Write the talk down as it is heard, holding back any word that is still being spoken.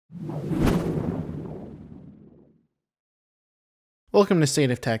Welcome to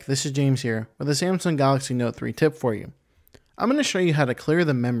State of Tech. This is James here with a Samsung Galaxy Note 3 tip for you. I'm going to show you how to clear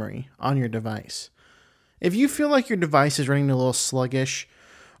the memory on your device. If you feel like your device is running a little sluggish,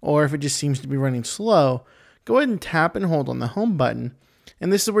 or if it just seems to be running slow, go ahead and tap and hold on the home button.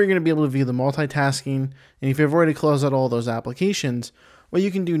 And this is where you're going to be able to view the multitasking. And if you've already closed out all those applications, what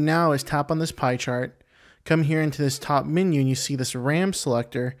you can do now is tap on this pie chart, come here into this top menu, and you see this RAM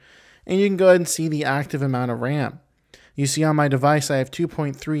selector, and you can go ahead and see the active amount of RAM. You see on my device I have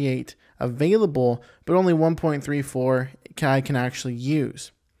 2.38 available, but only 1.34 I can actually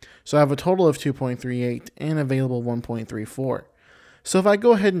use. So I have a total of 2.38 and available 1.34. So if I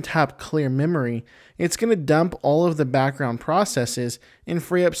go ahead and tap clear memory, it's going to dump all of the background processes and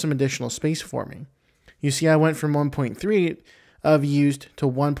free up some additional space for me. You see I went from 1.38 of used to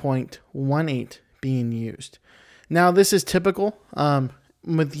 1.18 being used. Now this is typical.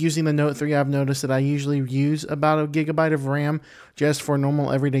 With using the Note 3, I've noticed that I usually use about a gigabyte of RAM just for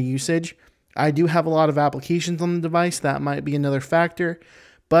normal everyday usage. I do have a lot of applications on the device. That might be another factor,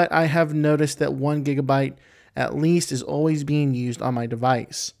 but I have noticed that 1 gigabyte at least is always being used on my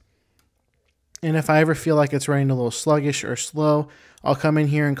device. And if I ever feel like it's running a little sluggish or slow, I'll come in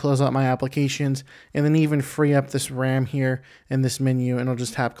here and close out my applications and then even free up this RAM here in this menu, and I'll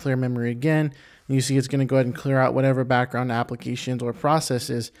just tap clear memory again. And you see it's going to go ahead and clear out whatever background applications or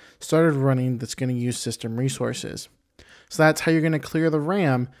processes started running that's going to use system resources. So that's how you're going to clear the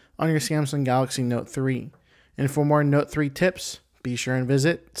RAM on your Samsung Galaxy Note 3. And for more Note 3 tips, be sure and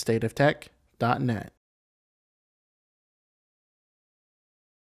visit stateoftech.net.